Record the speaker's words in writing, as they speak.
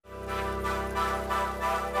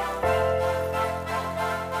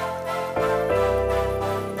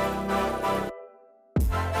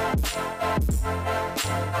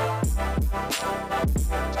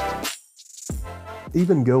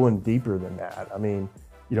even going deeper than that, I mean,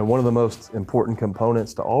 one of the most important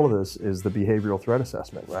components to all of this is the behavioral threat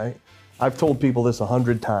assessment, right? I've told people this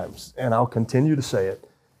 100 times, and I'll continue to say it.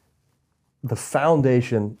 The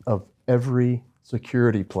foundation of every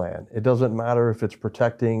security plan, it doesn't matter if it's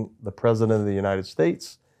protecting the President of the United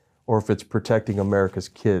States or if it's protecting America's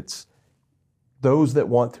kids. Those that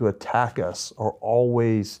want to attack us are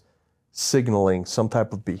always signaling some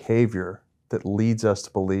type of behavior that leads us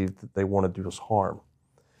to believe that they want to do us harm.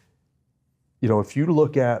 If you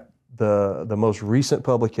look at the most recent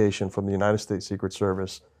publication from the United States Secret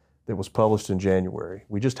Service that was published in January,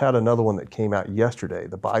 we just had another one that came out yesterday,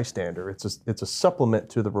 the Bystander. It's a supplement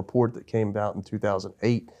to the report that came out in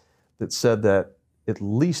 2008 that said that at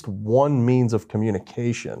least one means of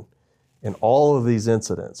communication in all of these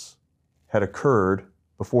incidents had occurred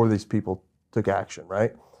before these people took action,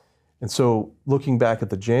 right? And so looking back at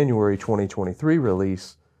the January 2023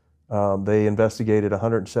 release, they investigated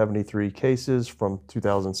 173 cases from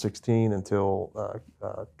 2016 until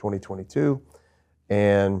 2022.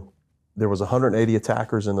 And there was 180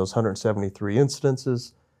 attackers in those 173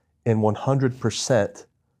 incidences. And 100%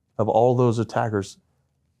 of all those attackers,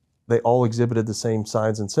 they all exhibited the same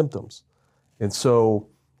signs and symptoms. And so,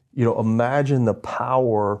 imagine the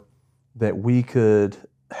power that we could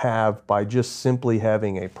have by just simply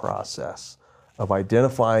having a process of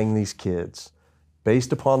identifying these kids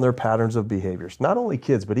based upon their patterns of behaviors. Not only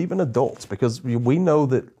kids, but even adults, because we know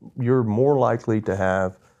that you're more likely to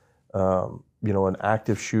have an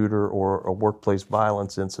active shooter or a workplace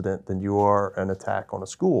violence incident than you are an attack on a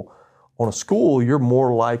school. On a school, you're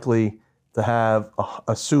more likely to have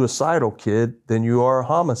a suicidal kid than you are a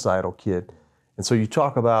homicidal kid. And so you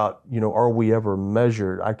talk about, are we ever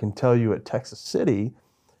measured? I can tell you at Texas City,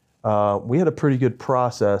 we had a pretty good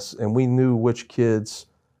process, and we knew which kids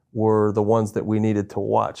were the ones that we needed to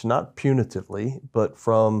watch, not punitively, but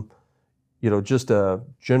from, just a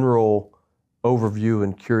general overview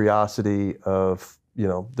and curiosity of,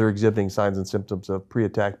 they're exhibiting signs and symptoms of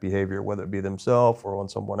pre-attack behavior, whether it be themselves or on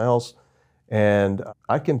someone else. And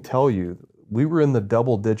I can tell you, we were in the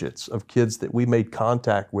double digits of kids that we made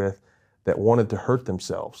contact with that wanted to hurt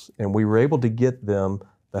themselves, and we were able to get them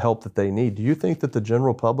the help that they need. Do you think that the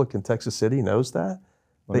general public in Texas City knows that?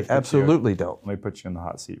 They absolutely don't. Let me put you in the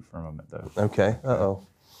hot seat for a moment, though. Okay. Uh-oh.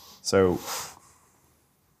 So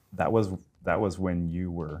that was when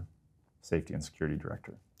you were safety and security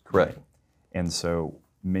director. Correct. And so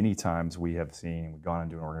many times we've gone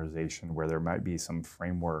into an organization where there might be some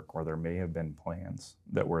framework or there may have been plans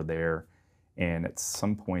that were there, and at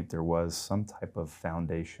some point there was some type of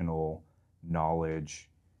foundational knowledge.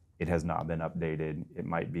 It has not been updated. It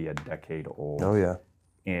might be a decade old. Oh yeah.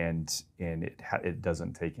 And it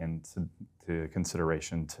doesn't take into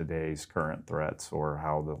consideration today's current threats or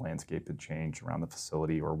how the landscape had changed around the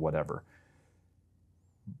facility or whatever,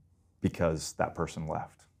 because that person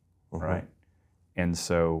left, right? And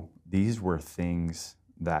so these were things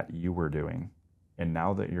that you were doing, and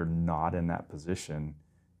now that you're not in that position,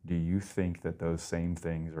 do you think that those same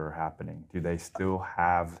things are happening? Do they still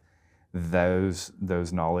have those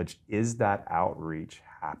knowledge? Is that outreach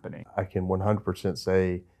happening? I can 100%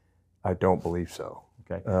 say I don't believe so.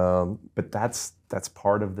 Okay, but that's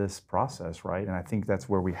part of this process, right? And I think that's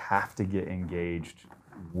where we have to get engaged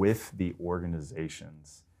with the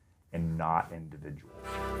organizations and not individuals.